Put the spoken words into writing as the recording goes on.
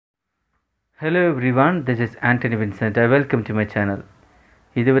Hello everyone, this is Anthony Vincent. I welcome to my channel.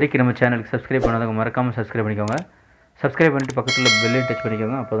 இதுவரைக்கும் நம்ம சேனலுக்கு subscribe பண்ணாதவங்க மறக்காமல் சப்ஸ்கிரைப் பண்ணிக்கோங்க. சப்ஸ்கிரைப் பண்ணிட்டு பக்கத்தில் பெல்லையும் டச்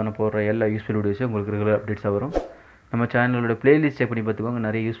பண்ணிக்கோங்க. அப்போ தான் நான் போடுற எல்லா யூஸ்ஃபுல் வீடியோஸும் உங்களுக்கு ரெகுலர் அப்டேட்ஸாக வரும். நம்ம சேனலோட பிளேலிஸ்ட் செக் பண்ணி பார்த்துக்கோங்க.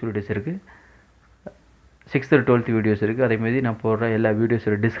 நிறைய யூஸ்ஃபுல் வீடியோஸ் இருக்குது. 6th to 12th வீடியோஸ் இருக்குது. அதேமாதிரி நான் போடுற எல்லா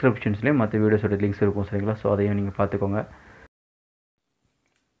வீடியோஸோட டிஸ்கிரிப்ஷன்ஸ்லேயும் மற்ற வீடியோஸோட லிங்க்ஸ் இருக்கும், சரிங்களா? ஸோ அதையும் நீங்கள் பார்த்துக்கோங்க.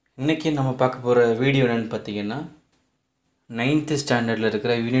 இன்றைக்கி நம்ம பார்க்க போகிற வீடியோ என்னென்னு பார்த்தீங்கன்னா 9th ஸ்டாண்டர்டில்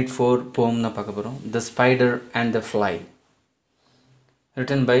இருக்கிற யூனிட் 4 போம் தான் பார்க்க போகிறோம். த spider and the fly,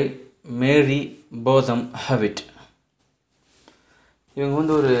 written by மேரி போதம் ஹவிட். இவங்க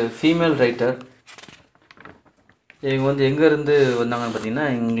வந்து ஒரு ஃபீமேல் ரைட்டர். இவங்க வந்து எங்கேருந்து வந்தாங்கன்னு பார்த்தீங்கன்னா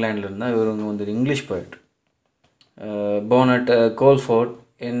இங்கிலாண்டில் இருந்தால். இவங்க வந்து ஒரு இங்கிலீஷ் போய்ட், born at கோல்ஃபோர்ட்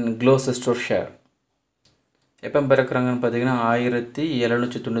இன் Gloucestershire. எப்போ பிறக்கிறாங்கன்னு பார்த்தீங்கன்னா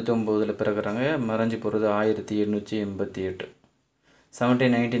 1799 பிறக்கிறாங்க. மறைஞ்சி போகிறது 1888.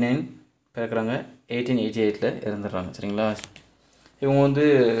 1799 பிறக்கிறாங்க. 1888 இறந்துடுறாங்க, சரிங்களா? இவங்க வந்து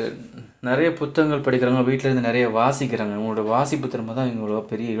நிறைய புத்தகங்கள் படிக்கிறாங்க, வீட்டிலேருந்து நிறைய வாசிக்கிறாங்க. இவங்களோட வாசிப்பு திறமை தான் இவங்களோட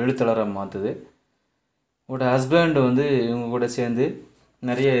பெரிய எழுத்தாளராக மாற்றுது. இவங்களோட ஹஸ்பண்ட் வந்து இவங்க கூட சேர்ந்து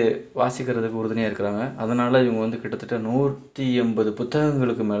நிறைய வாசிக்கிறதுக்கு உறுதுணையாக இருக்கிறாங்க. அதனால் இவங்க வந்து கிட்டத்தட்ட 180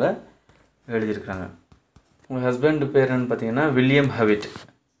 புத்தகங்களுக்கு மேலே எழுதியிருக்கிறாங்க. உங்கள் ஹஸ்பண்ட் பேர் என்னன்னு பார்த்தீங்கன்னா வில்லியம் ஹவிட்,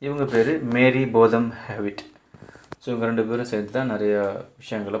 இவங்க பேர் மேரி போதம் ஹவிட். ஸோ இவங்க 2 பேரும் சேர்த்து தான் நிறைய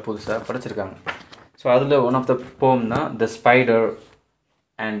விஷயங்களை புதுசாக படிச்சிருக்காங்க. ஸோ அதில் ஒன் ஆஃப் த போம் தான் த ஸ்பைடர்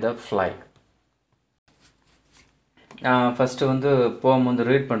அண்ட் த ஃப்ளை. நான் ஃபஸ்ட்டு வந்து போம் வந்து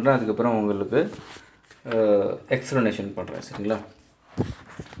ரீட் பண்ணுறேன், அதுக்கப்புறம் உங்களுக்கு எக்ஸ்ப்ளனேஷன் பண்ணுறேன், சரிங்களா?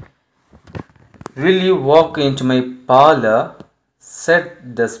 Will you walk into my parlor, said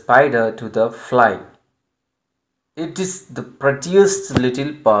the spider to the fly. It is the prettiest little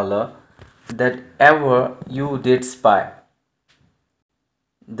parlor that ever you did spy.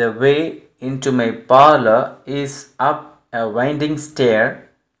 The way into my parlor is up a winding stair,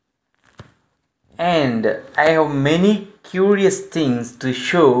 and I have many curious things to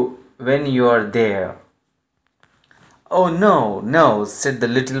show when you are there. Oh no, no, said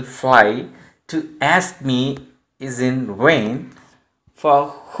the little fly, to ask me is in vain, for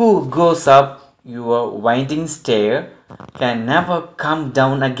who goes up your winding stair can never come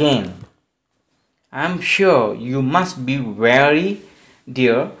down again. I'm sure you must be weary,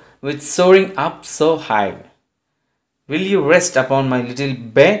 dear, with soaring up so high. Will you rest upon my little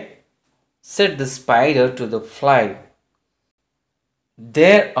bed? Said the spider to the fly.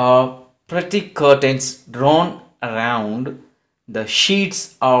 There are pretty curtains drawn around, the sheets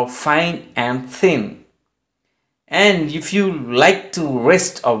are fine and thin, and if you like to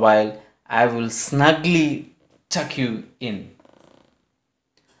rest a while, I will snugly tuck you in.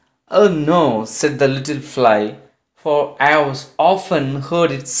 Oh no, said the little fly, for I have often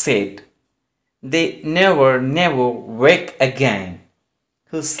heard it said, they never, never wake again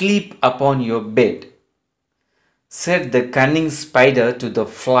who sleep upon your bed. Said the cunning spider to the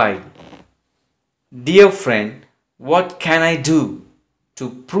fly. Dear friend, what can I do to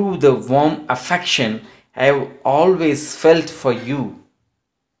prove the warm affection I have always felt for you?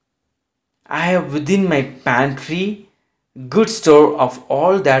 I have within my pantry good store of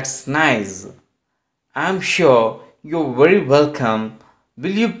all that's nice. I'm sure you're very welcome.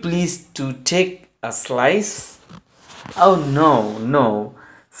 Will you please to take a slice? Oh no, no,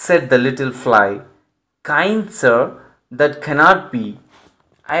 said the little fly. Kind sir, that cannot be.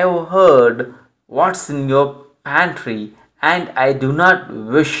 I have heard what's in your pantry, and I do not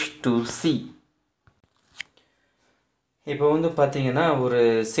wish to see. இப்போ வந்து பார்த்தீங்கன்னா ஒரு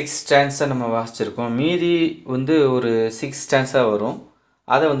 6 ஸ்டான்ஸாக நம்ம வாசிச்சிருக்கோம். மீதி வந்து ஒரு 6 ஸ்டான்ஸாக வரும்.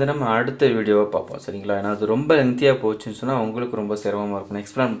 அதை வந்து நம்ம அடுத்த வீடியோவை பார்ப்போம், சரிங்களா? ஏன்னா அது ரொம்ப லெங்க்தியாக போச்சுன்னு சொன்னால் உங்களுக்கு ரொம்ப சிரமமாக இருக்கும்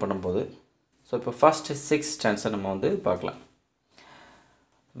எக்ஸ்பிளைன் பண்ணும்போது. ஸோ இப்போ ஃபஸ்ட்டு 6 ஸ்டான்ஸை நம்ம வந்து பார்க்கலாம்.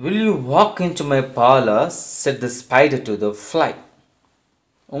 Will you walk into my parlor, said the spider to the fly.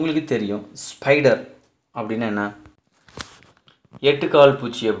 உங்களுக்கு தெரியும் ஸ்பைடர் அப்படின்னா என்ன? 8 கால்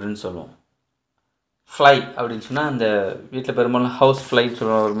பூச்சி அப்படின்னு சொல்லுவோம். ஃப்ளை அப்படின்னு சொன்னால் அந்த வீட்டில் பெரும்பாலும் ஹவுஸ் ஃப்ளைன்னு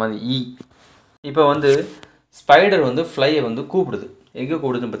சொல்லுவாங்க, ஒரு மாதிரி ஈ. இப்போ வந்து ஸ்பைடர் வந்து ஃப்ளையை வந்து கூப்பிடுது. எங்கே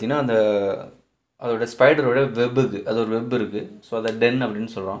கூப்பிடுதுன்னு பார்த்தீங்கன்னா அந்த அதோட ஸ்பைடரோட வெப்புக்கு, அது ஒரு வெப் இருக்குது. ஸோ அதை டென்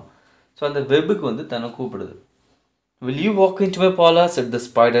அப்படின்னு சொல்கிறோம். ஸோ அந்த வெப்புக்கு வந்து தன்னை கூப்பிடுது. Will you walk into my parlor, said the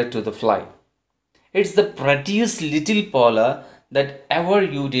spider to the fly. It's the prettiest little parlor that ever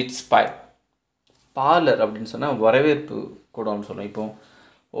you did spy. Parlour அப்படின்னு சொன்னால் வரவேற்பு கூடன்னு சொல்லுவோம். இப்போ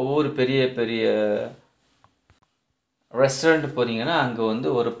ஒவ்வொரு பெரிய பெரிய ரெஸ்டாரண்ட் போகிறீங்கன்னா அங்கே வந்து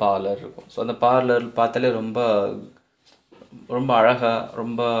ஒரு பார்லர் இருக்கும். ஸோ அந்த பார்லர் பார்த்தாலே ரொம்ப ரொம்ப அழகாக,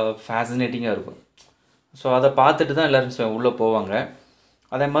 ரொம்ப ஃபேசினேட்டிங்காக இருக்கும். ஸோ அதை பார்த்துட்டு தான் எல்லோரும் உள்ளே போவாங்க.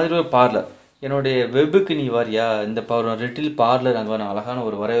 அதே மாதிரி ஒரு பார்லர். என்னுடைய வெப்புக்கு நீ வரியா, இந்த லிட்டில் பார்லர் அங்கே நான் அழகான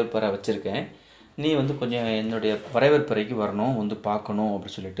ஒரு வரவேற்பறை வச்சுருக்கேன், நீ வந்து கொஞ்சம் என்னுடைய வரவேற்பறைக்கு வரணும், வந்து பார்க்கணும்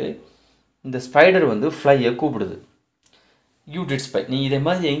அப்படி சொல்லிட்டு இந்த ஸ்பைடர் வந்து ஃப்ளையை கூப்பிடுது. யூ டிட் ஸ்பை, நீ இதே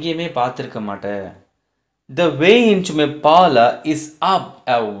மாதிரி எங்கேயுமே பார்த்துருக்க மாட்ட. த வே into my parlour is up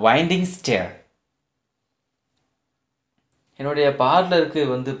a winding stair. என்னுடைய பார்லருக்கு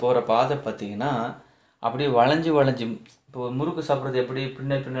வந்து போகிற பாதை பார்த்தீங்கன்னா அப்படியே வளைஞ்சு வளைஞ்சு, இப்போ முறுக்கு சாப்பிட்றது எப்படி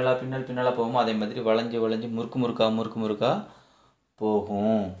பின்னலாக போகுமோ அதே மாதிரி வளைஞ்சு முறுக்கு முறுக்கா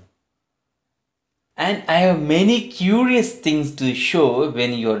போகும். And I have many curious things to show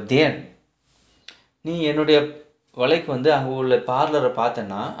when you are there. நீ என்னுடைய வலைக்கு வந்து அங்கே உள்ள பார்லரை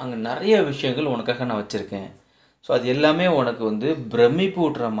பார்த்தேன்னா அங்கே நிறைய விஷயங்கள் உனக்காக நான் வச்சுருக்கேன். ஸோ அது எல்லாமே உனக்கு வந்து பிரமிப்பு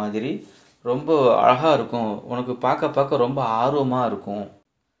ஊட்டுற மாதிரி ரொம்ப அழகாக இருக்கும், உனக்கு பார்க்க ரொம்ப ஆர்வமாக இருக்கும்.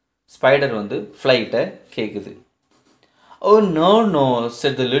 ஸ்பைடர் வந்து ஃப்ளைட்டை கேட்குது. Oh no,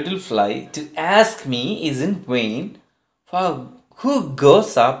 said the little fly, to ask me isn't vain, for who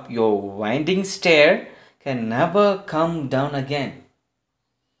goes up your winding stair can never come down again.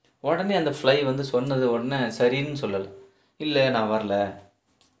 உடனே அந்த ஃப்ளை வந்து சொன்னது உடனே சரின்னு சொல்லலை. இல்லை நான் வரல,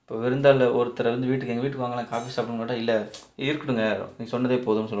 இப்போ விருந்தாள் ஒருத்தரை வந்து எங்கள் வீட்டுக்கு வாங்கலாம் காஃபி சாப்பிடணும் கேட்டால் இல்லை இருக்கட்டுங்க நீ சொன்னதே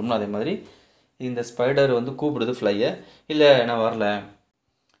போதும்னு சொல்லணும்னா அதே மாதிரி இந்த ஸ்பைடர் வந்து கூப்பிடுது ஃப்ளையை. இல்லை நான் வரல,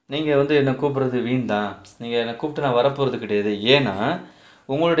 நீங்கள் வந்து என்னை கூப்பிட்றது வீண் தான், நீங்கள் என்னை கூப்பிட்டு நான் வரப்போகிறது கிடையாது. ஏன்னா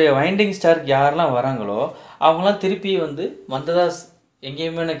உங்களுடைய வைண்டிங் ஸ்டாருக்கு யாரெல்லாம் வராங்களோ அவங்களாம் திருப்பி வந்து வந்ததாக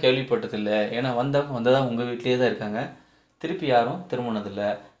எங்கேயுமே நான் கேள்விப்பட்டதில்லை. ஏன்னா வந்ததாக உங்கள் வீட்லேயே தான் இருக்காங்க, திருப்பி யாரும் திரும்பினதில்லை.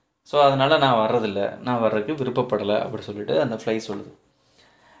 ஸோ அதனால் நான் வர்றதில்லை, நான் வர்றதுக்கு விருப்பப்படலை அப்படி சொல்லிட்டு அந்த ஃப்ளை சொல்லுது.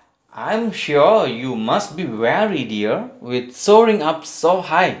 I am sure you must be very dear with soaring up so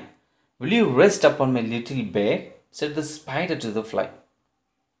high. Will you rest up on my little back, set the spider to the fly.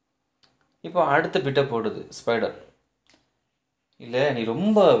 இப்போ அடுத்த பிட்டை போடுது ஸ்பைடர். இல்லை நீ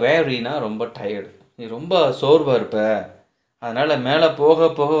ரொம்ப வேரினா ரொம்ப டயர்டு, நீ ரொம்ப சோர்வாக இருப்ப, அதனால் மேலே போக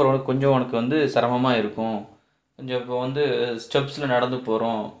கொஞ்சம் உனக்கு வந்து சிரமமாக இருக்கும். கொஞ்சம் இப்போ வந்து ஸ்டெப்ஸில் நடந்து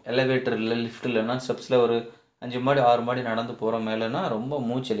போகிறோம், எலிவேட்டர் இல்லை லிஃப்ட் இல்லைன்னா ஸ்டெப்ஸில் ஒரு 5 மாடி 6 மாடி நடந்து போகிறோம் மேலேனா ரொம்ப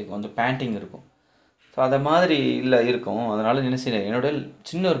மூச்சலிக்கும், அந்த பேண்டிங் இருக்கும். ஸோ அதை மாதிரி இல்லை இருக்கும். அதனால் என்ன செய்ய, என்னோட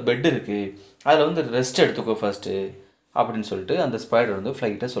சின்ன ஒரு பெட் இருக்குது, அதில் வந்து ரெஸ்ட் எடுத்துக்கோ ஃபஸ்ட்டு அப்படின்னு சொல்லிட்டு அந்த ஸ்பைடர் வந்து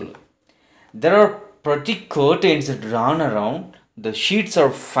ஃப்ளைட்டை சொல்லு. There are pretty curtains drawn around, the sheets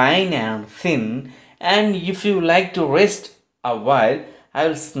are fine and thin, and if you like to rest a while, I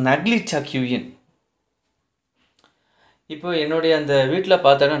will snugly tuck you in. இப்போ என்னுடைய அந்த வீட்டில்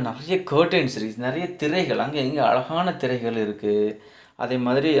பார்த்தோன்னா நிறைய கர்டன்ஸ் இருக்குது, நிறைய திரைகள், அங்கே இங்கே அழகான திரைகள் இருக்குது. அதே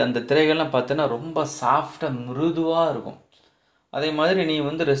மாதிரி அந்த திரைகள்லாம் பார்த்தோன்னா ரொம்ப சாஃப்டாக மிருதுவாக இருக்கும். அதே மாதிரி நீ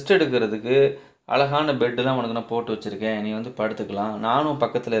வந்து ரெஸ்ட் எடுக்கிறதுக்கு அழகான பெட்டெலாம் உனக்கு நான் போட்டு வச்சுருக்கேன், நீ வந்து படுத்துக்கலாம், நானும்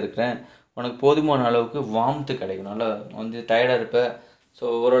பக்கத்தில் இருக்கிறேன், உனக்கு போதுமான அளவுக்கு வார்ம்த்து கிடைக்கும், நல்லா வந்து டயர்டாக இருப்ப. ஸோ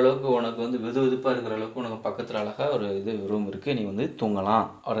ஓரளவுக்கு உனக்கு வந்து வெதுப்பாக இருக்கிற அளவுக்கு உனக்கு பக்கத்தில் அழகாக ஒரு ரூம் இருக்குது, நீ வந்து தூங்கலாம்,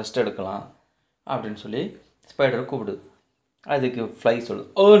 ரெஸ்ட் எடுக்கலாம் அப்படின்னு சொல்லி ஸ்பைடரை கூப்பிடுது. அதுக்கு ஃப்ளை சொல்லுது.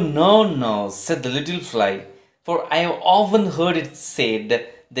 Oh no, said the little fly, for I have often heard it said that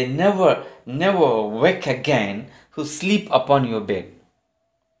they never wake again who sleep upon your bed.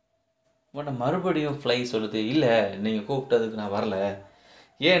 உன்னை மறுபடியும் ஃப்ளை சொல்லுது. இல்லை நீங்கள் கூப்பிட்டதுக்கு நான் வரல,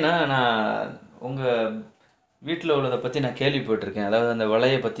 ஏன்னா நான் உங்கள் வீட்டில் உள்ளதை பற்றி நான் கேள்விப்பட்டிருக்கேன், அதாவது அந்த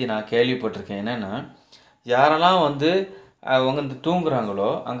வலையை பற்றி நான் கேள்விப்பட்டிருக்கேன். என்னென்னா யாரெல்லாம் வந்து அவங்க வந்து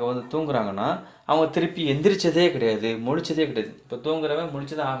தூங்குறாங்களோ அங்கே வந்து தூங்குறாங்கன்னா அவங்க திருப்பி எந்திரிச்சதே கிடையாது, முழிச்சதே கிடையாது. இப்போ தூங்குறவன்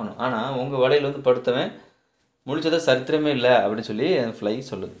முழிச்சு தான் ஆகணும், ஆனால் உங்கள் வலையில் வந்து படுத்தவன் முழிச்சதை சரித்திரமே இல்லை அப்படின்னு சொல்லி அந்த ஃப்ளை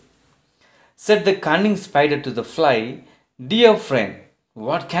சொல்லுது. Said the cunning spider to the fly, dear friend,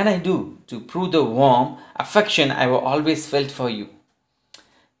 what can I do to prove the warm affection I have always felt for you?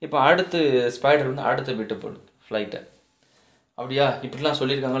 இப்போ அடுத்து ஸ்பைடர் வந்து அடுத்த விட்டு போடுது ஃப்ளைட்டை. அப்படியா, இப்படிலாம்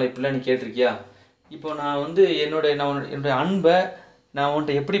சொல்லியிருக்காங்களா, இப்படிலாம் நீ கேட்டிருக்கியா, இப்போ நான் வந்து என்னுடைய அன்பை நான்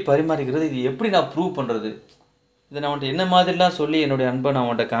உன்ட்ட எப்படி பரிமாறிக்கிறது, இது எப்படி நான் ப்ரூவ் பண்ணுறது, இதை நான் உன்ட்ட என்ன மாதிரிலாம் சொல்லி என்னுடைய அன்பை நான்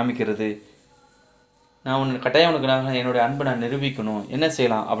உன்ட்ட காமிக்கிறது, நான் கட்டாயம் உனக்கு என்னுடைய அன்பை நான் நிரூபிக்கணும், என்ன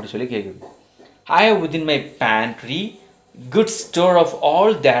செய்யலாம் அப்படி சொல்லி கேட்குது. I have within my pantry good store of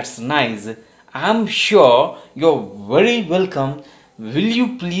all that's nice. I'm sure you're very welcome. Will you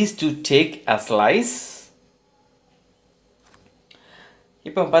please to take a slice?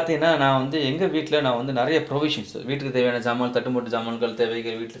 இப்போ பார்த்தீங்கன்னா நான் வந்து எங்கள் வீட்டில் நான் வந்து நிறைய ப்ரொவிஷன்ஸ், வீட்டுக்கு தேவையான ஜாமான், தட்டுமூட்டு ஜாமான்கள்,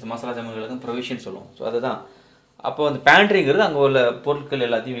 தேவைகள், வீட்டில் மசாலா ஜாமான்கள் தான் ப்ரொவிஷன் சொல்லுவோம். ஸோ அதுதான் அப்போ அந்த பேண்ட்ரிங்கிறது அங்கே உள்ள பொருட்கள்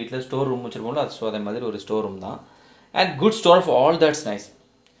எல்லாத்தையும் வீட்டில் ஸ்டோர் ரூம் வச்சுருப்போம்ல, அது ஸோ அதே மாதிரி ஒரு ஸ்டோர் ரூம் தான். And good store of all that's nice,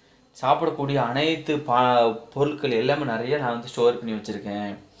 சாப்பிடக்கூடிய அனைத்து பொருட்கள் எல்லாமே நிறைய நான் வந்து ஸ்டோர் பண்ணி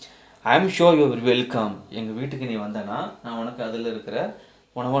வச்சுருக்கேன். I am sure you welcome, எங்கள் வீட்டுக்கு நீ வந்தேன்னா நான் உனக்கு அதில் இருக்கிற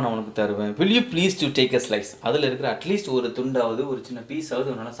உணவை நான் உனக்கு தருவேன். Will you please to take a slice, அதில் இருக்கிற அட்லீஸ்ட் ஒரு துண்டாவது ஒரு சின்ன பீஸாவது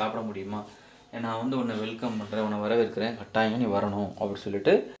உன்னால் சாப்பிட முடியுமா, நான் வந்து உன்னை வெல்கம் பண்ணுறேன், உன்னை வரவேற்கிறேன், கட்டாயம் நீ வரணும் அப்படின்னு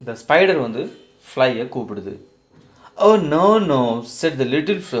சொல்லிட்டு இந்த ஸ்பைடர் வந்து ஃப்ளையை கூப்பிடுது. Oh no no, said the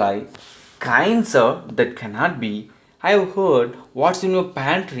little fly. Kind sir, that cannot be. I have heard what's in your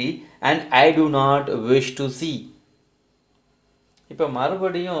pantry and I do not wish to see. இப்போ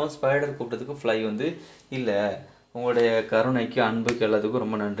மறுபடியும் ஸ்பைடர் கூப்பிட்டதுக்கு ஃப்ளை வந்து இல்லை, உங்களுடைய கருணைக்கு அன்புக்கு எல்லாத்துக்கும்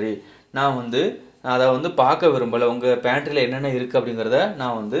ரொம்ப நன்றி. நான் வந்து அதை வந்து பார்க்க விரும்பலை, உங்கள் பேண்ட்ரியில் என்னென்ன இருக்குது அப்படிங்கிறத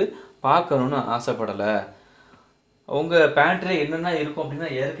நான் வந்து பார்க்கணுன்னு ஆசைப்படலை. உங்கள் பேண்ட்ரியில் என்னென்ன இருக்கும் அப்படின்னா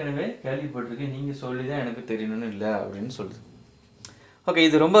ஏற்கனவே கேள்விப்பட்டிருக்கேன், நீங்கள் சொல்லி தான் எனக்கு தெரியணும்னு இல்லை அப்படின்னு சொல்லுது. ஓகே,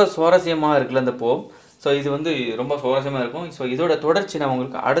 இது ரொம்ப சுவாரஸ்யமாக இருக்குல்ல இந்த போம். ஸோ இது வந்து ரொம்ப சுவாரஸ்யமாக இருக்கும். ஸோ இதோட தொடர்ச்சி நான்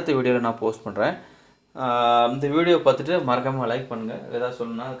உங்களுக்கு அடுத்த வீடியோவில் நான் போஸ்ட் பண்ணுறேன். இந்த வீடியோ பார்த்துட்டு மறக்காமல் லைக் பண்ணுங்கள். எதாவது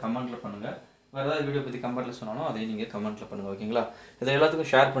சொல்லணும்னா கமெண்ட்டில் பண்ணுங்கள். வேறு ஏதாவது வீடியோ பற்றி கமெண்ட்டில் சொன்னாலும் அதையும் நீங்கள் கமெண்ட்டில் பண்ணுங்கள். ஓகேங்களா? இதை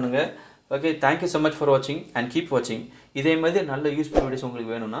எல்லாத்துக்கும் ஷேர் பண்ணுங்கள். Okay, thank you so much for வாட்சிங் அண்ட் கீப் வாட்சிங். இதே மாதிரி நல்ல யூஸ்ஃபுல் வீடியோஸ்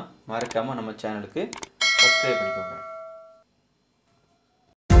உங்களுக்கு வேணும்னா மறக்காமல் நம்ம சேனலுக்கு சப்ஸ்கிரைப் பண்ணிக்கோங்க.